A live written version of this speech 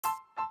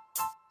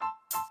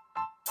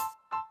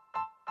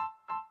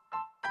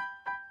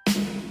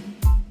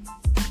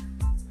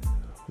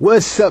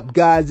What's up,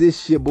 guys?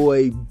 It's your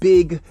boy,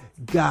 Big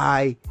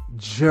Guy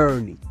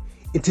Journey.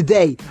 And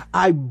today,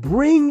 I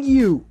bring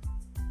you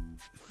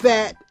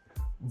Fat,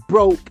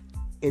 Broke,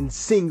 and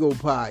Single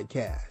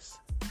podcast.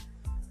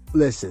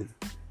 Listen,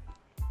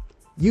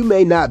 you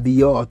may not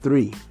be all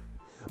three,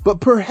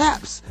 but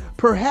perhaps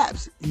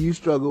you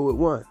struggle with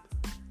one.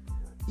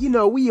 You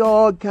know, we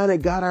all kind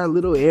of got our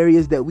little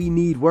areas that we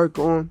need work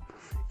on.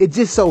 It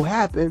just so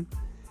happened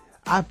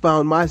I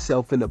found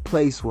myself in a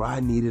place where I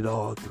needed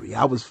all three.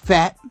 I was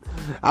fat,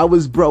 I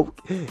was broke,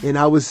 and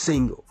I was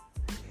single.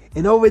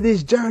 And over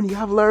this journey,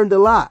 I've learned a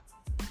lot.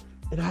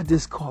 And I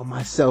just call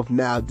myself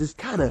now just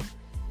kind of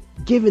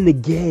giving the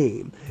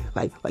game,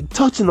 like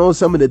touching on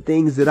some of the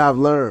things that I've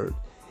learned.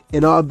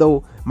 And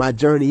although my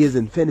journey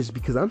isn't finished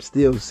because I'm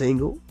still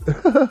single,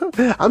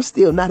 I'm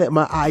still not at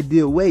my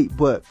ideal weight,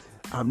 but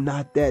I'm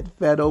not that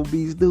fat,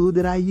 obese dude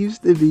that I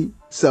used to be.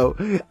 So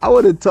I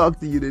want to talk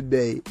to you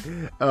today.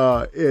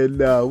 And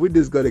we're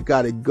just going to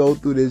kind of go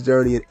through this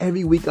journey. And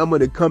every week I'm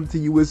going to come to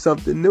you with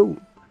something new.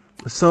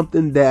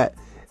 Something that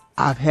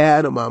I've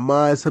had on my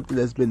mind. Something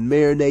that's been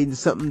marinating.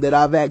 Something that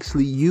I've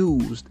actually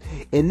used.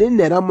 And in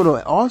that I'm going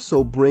to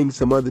also bring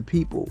some other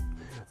people.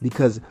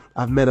 Because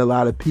I've met a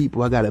lot of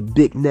people. I got a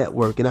big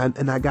network. And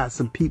I got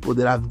some people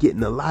that I've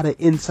getting a lot of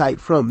insight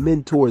from.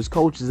 Mentors,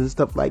 coaches, and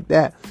stuff like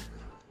that.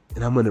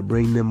 And I'm going to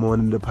bring them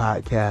on the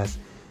podcast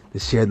to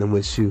share them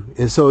with you.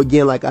 And so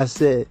again, like I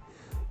said,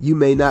 you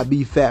may not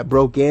be fat,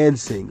 broke, and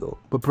single,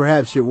 but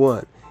perhaps you're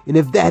one. And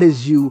if that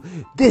is you,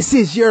 this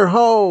is your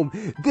home.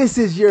 This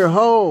is your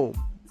home.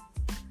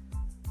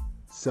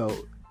 So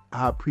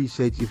I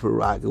appreciate you for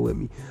rocking with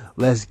me.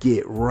 Let's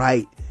get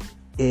right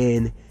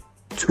into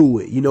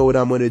it. You know what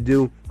I'm going to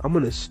do? I'm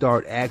going to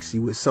start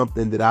actually with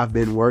something that I've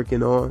been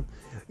working on.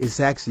 It's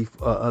actually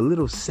a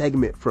little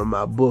segment from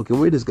my book,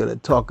 and we're just going to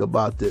talk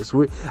about this.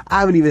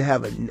 I haven't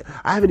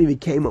even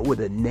came up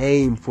with a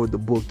name for the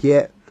book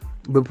yet,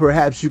 but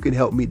perhaps you can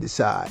help me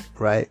decide,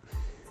 right?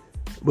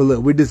 But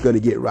look, we're just going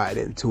to get right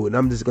into it. And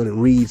I'm just going to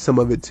read some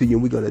of it to you,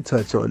 and we're going to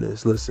touch on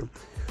this. Listen.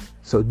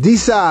 So,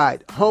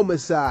 decide,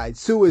 homicide,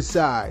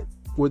 suicide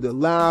were the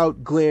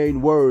loud,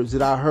 glaring words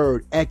that I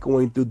heard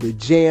echoing through the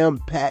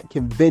jam-packed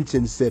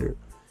convention center.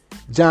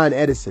 John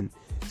Edison,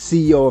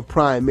 CEO of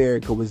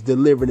Primerica, was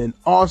delivering an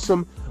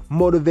awesome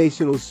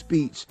motivational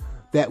speech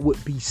that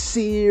would be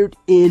seared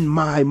in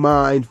my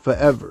mind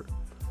forever.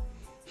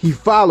 He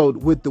followed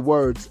with the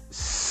words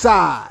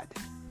CIDE,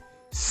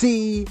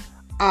 C-I-D-E,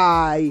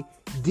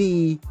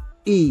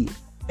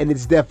 and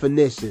its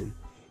definition,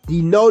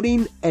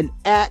 denoting an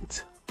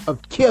act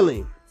of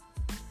killing.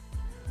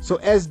 So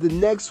as the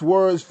next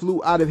words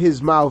flew out of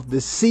his mouth,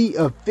 the sea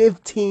of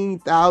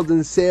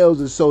 15,000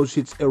 sales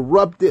associates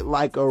erupted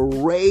like a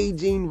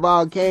raging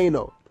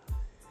volcano.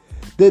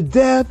 The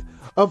death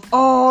of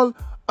all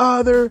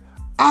other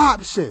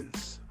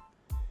options.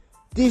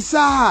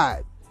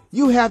 Decide.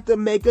 You have to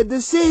make a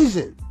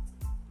decision.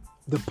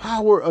 The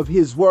power of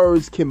his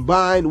words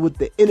combined with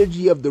the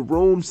energy of the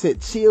room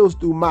sent chills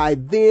through my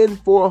then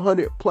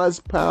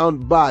 400+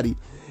 pound body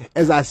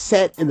as I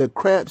sat in the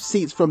cramped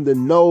seats from the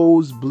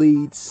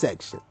nosebleed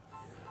section.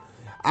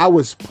 I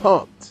was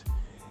pumped,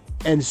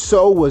 and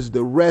so was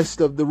the rest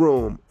of the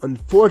room.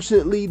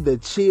 Unfortunately, the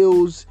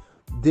chills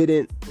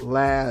didn't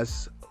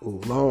last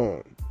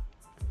long.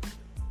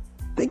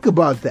 Think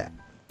about that.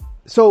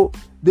 So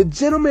the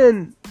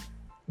gentleman,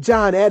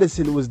 John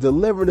Edison, was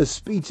delivering a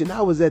speech, and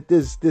I was at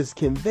this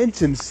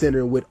convention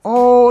center with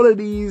all of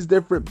these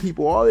different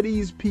people, all of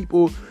these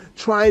people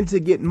trying to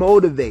get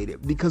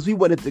motivated because we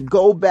wanted to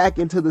go back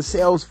into the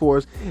sales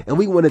force and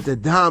we wanted to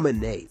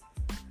dominate.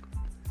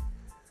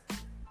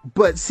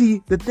 But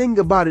see, the thing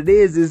about it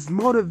is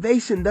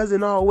motivation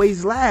doesn't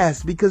always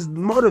last, because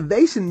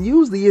motivation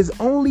usually is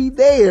only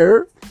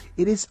there.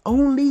 It is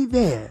only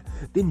there.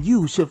 Then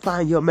you should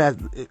find your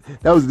master.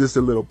 That was just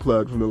a little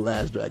plug from The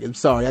Last Dragon. I'm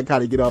sorry, I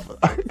kind of get off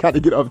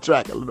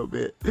track a little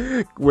bit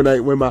when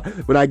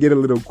I get a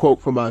little quote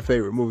from my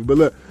favorite movie. But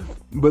look,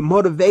 but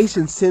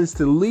motivation tends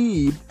to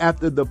leave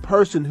after the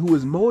person who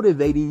is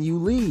motivating you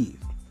leave.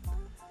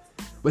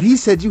 But he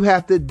said you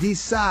have to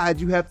decide,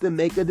 you have to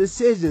make a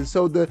decision.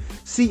 So the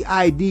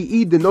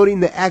CIDE, denoting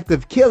the act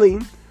of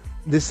killing,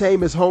 the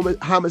same as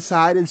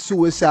homicide and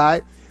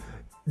suicide.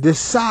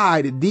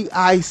 Decide,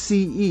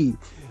 D-I-C-E,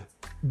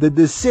 the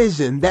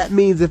decision. That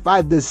means if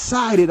I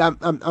decided,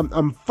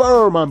 I'm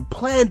firm, I'm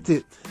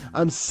planted,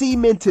 I'm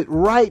cemented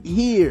right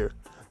here.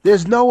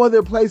 There's no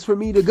other place for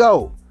me to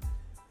go.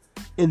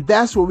 And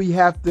that's where we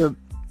have to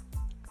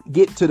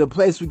get to the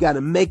place. We got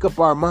to make up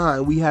our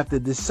mind. We have to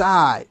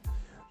decide.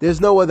 There's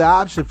no other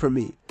option for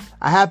me.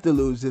 I have to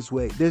lose this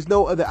weight. There's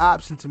no other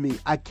option to me.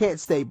 I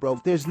can't stay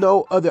broke. There's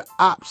no other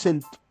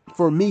option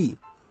for me.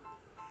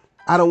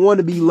 I don't want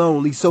to be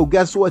lonely. So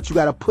guess what? You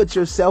got to put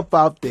yourself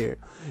out there.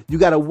 You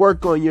got to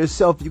work on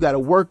yourself. You got to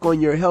work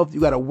on your health. You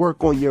got to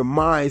work on your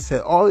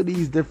mindset. All of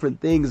these different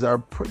things are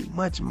pretty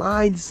much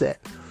mindset.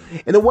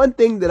 And the one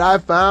thing that I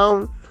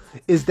found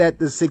is that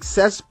the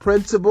success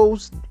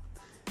principles,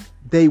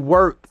 they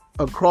work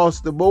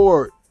across the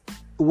board.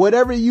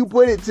 whatever you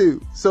put it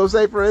to. So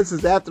say, for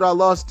instance, after I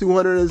lost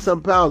 200 and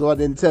some pounds, well, I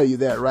didn't tell you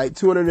that, right?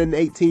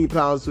 218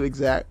 pounds to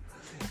exact.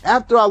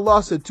 After I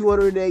lost the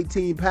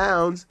 218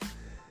 pounds,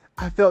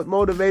 I felt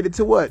motivated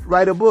to what?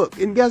 Write a book.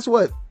 And guess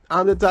what?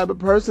 I'm the type of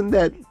person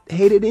that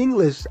hated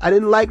English. I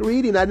didn't like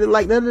reading. I didn't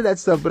like none of that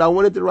stuff, but I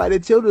wanted to write a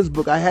children's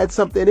book. I had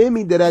something in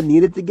me that I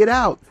needed to get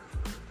out.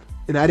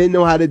 And I didn't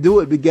know how to do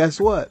it, but guess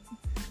what?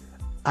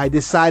 I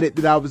decided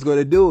that I was going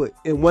to do it.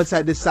 And once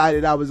I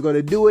decided I was going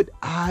to do it,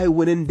 I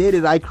went and did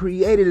it. I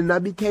created and I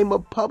became a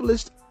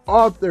published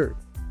author.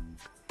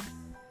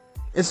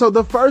 And so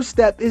the first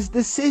step is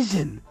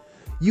decision.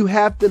 You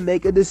have to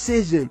make a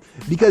decision,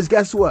 because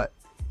guess what?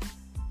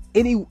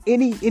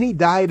 Any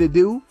diet to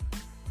do,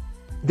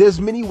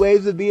 there's many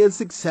ways of being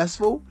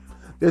successful.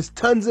 There's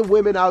tons of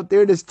women out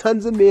there. There's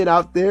tons of men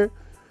out there.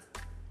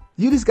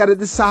 You just got to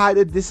decide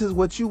that this is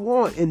what you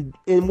want. And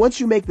once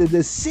you make the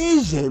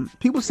decision,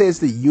 people say it's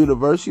the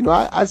universe. You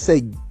know, I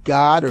say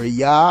God or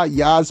Yah.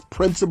 Yah's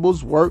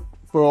principles work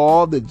for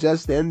all the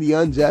just and the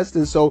unjust.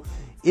 And so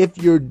if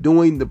you're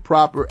doing the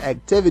proper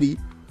activity,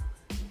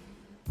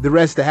 the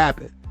rest to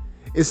happen.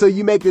 And so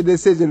you make the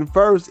decision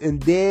first,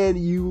 and then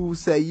you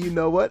say, you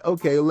know what?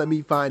 Okay, let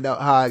me find out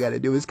how I got to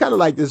do it. It's kind of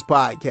like this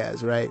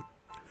podcast, right?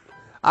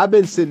 I've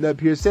been sitting up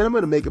here saying, I'm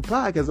going to make a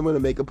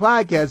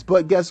podcast.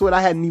 But guess what?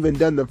 I hadn't even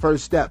done the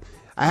first step.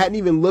 I hadn't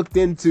even looked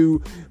into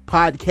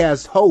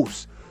podcast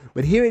hosts.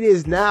 But here it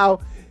is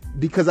now,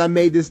 because I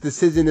made this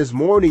decision this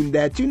morning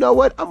that, you know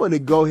what? I'm going to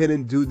go ahead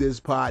and do this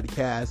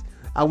podcast.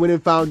 I went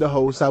and found a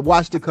host. I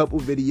watched a couple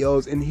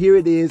videos, and here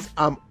it is.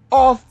 I'm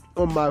off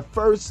on my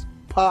first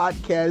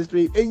podcast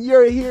stream, and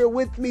you're here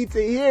with me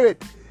to hear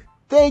it.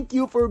 Thank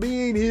you for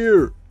being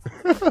here.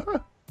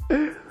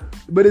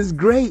 But it's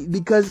great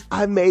because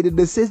I made a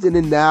decision,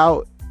 and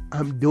now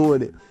I'm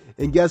doing it.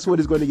 And guess what?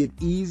 It's going to get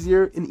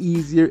easier and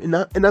easier,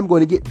 and I'm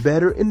going to get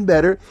better and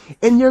better,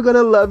 and you're going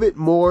to love it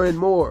more and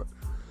more.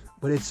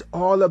 But it's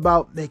all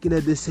about making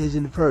a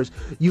decision first.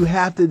 You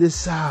have to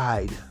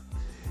decide.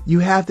 You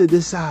have to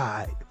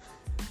decide.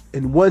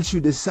 And once you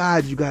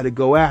decide, you got to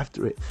go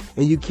after it.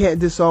 And you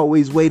can't just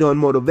always wait on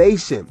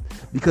motivation,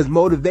 because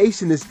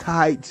motivation is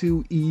tied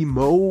to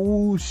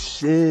emotions.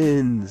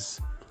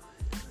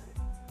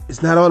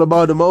 It's not all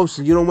about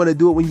emotions. You don't want to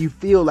do it when you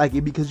feel like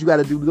it, because you got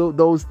to do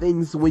those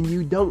things when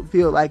you don't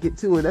feel like it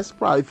too. And that's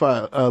probably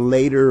for a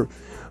later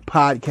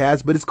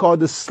podcast, but it's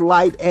called the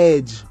slight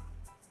edge.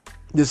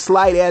 The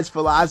slight edge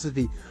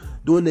philosophy.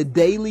 Doing the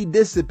daily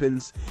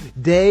disciplines,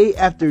 day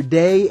after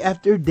day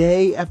after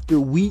day, after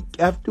week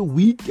after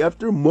week,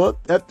 after month,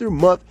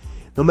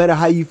 no matter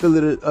how you feel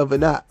it or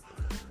not.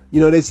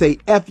 You know, they say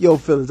F your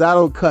feelings. I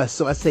don't cuss,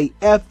 so I say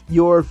F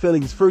your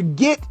feelings.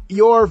 Forget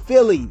your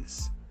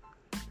feelings.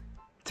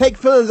 Take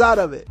feelings out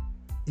of it.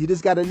 You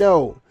just got to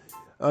know.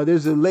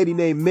 There's a lady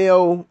named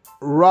Mel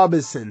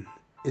Robinson,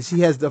 and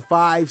she has the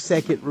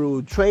 5-second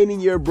rule. Training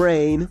your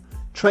brain,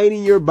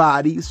 training your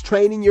bodies,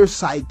 training your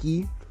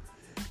psyche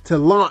to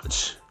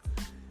launch.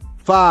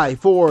 5,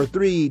 4,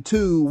 3,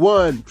 2,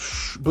 1,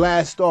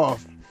 blast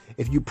off.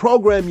 If you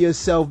program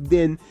yourself,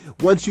 then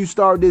once you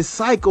start this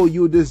cycle,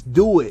 you'll just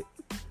do it.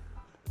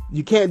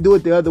 You can't do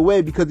it the other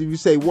way, because if you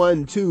say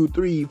 1, 2,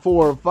 3,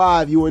 4,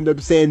 5, you end up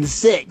saying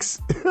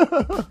 6.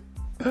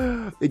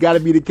 It got to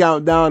be the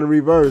countdown in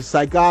reverse.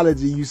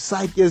 Psychology, you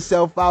psych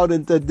yourself out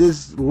into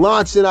this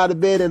launching out of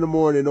bed in the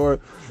morning, or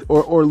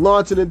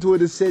launching into a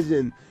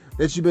decision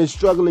that you've been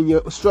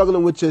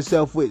struggling with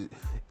yourself with.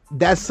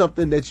 That's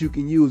something that you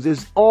can use.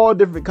 There's all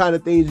different kind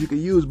of things you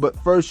can use, but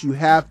first you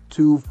have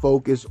to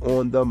focus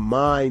on the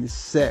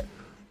mindset.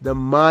 The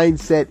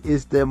mindset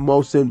is the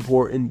most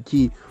important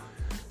key.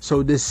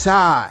 So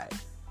decide.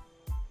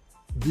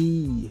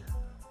 Then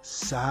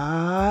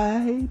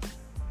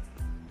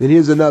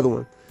here's another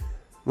one.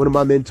 One of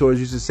my mentors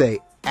used to say,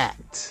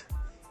 ACT.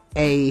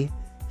 A-C-T.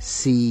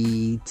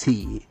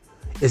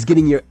 It's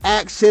getting your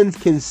actions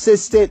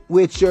consistent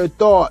with your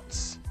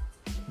thoughts.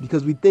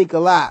 Because we think a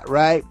lot,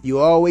 right?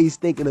 You're always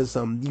thinking of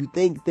something. You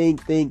think.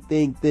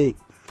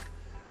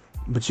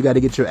 But you got to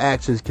get your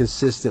actions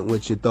consistent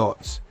with your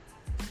thoughts.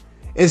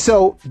 And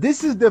so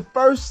this is the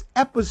first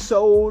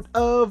episode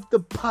of the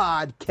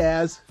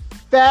podcast,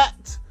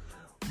 Fat,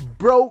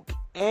 Broke,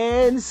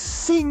 and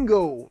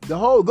Single. The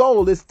whole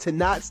goal is to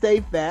not stay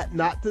fat,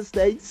 not to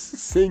stay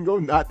single,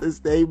 not to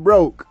stay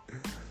broke.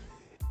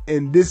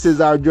 And this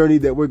is our journey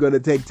that we're going to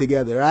take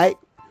together, right?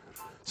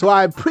 So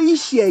I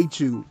appreciate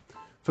you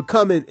for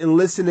coming and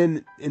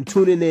listening and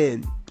tuning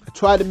in. I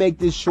try to make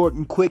this short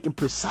and quick and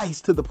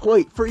precise, to the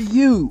point for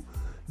you,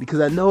 because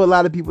I know a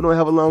lot of people don't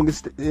have a long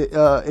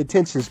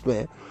attention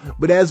span.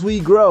 But as we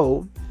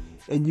grow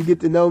and you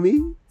get to know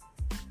me,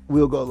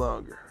 we'll go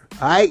longer.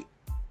 All right?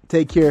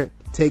 Take care,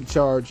 take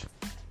charge,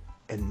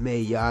 and may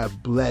Yah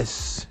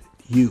bless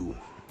you.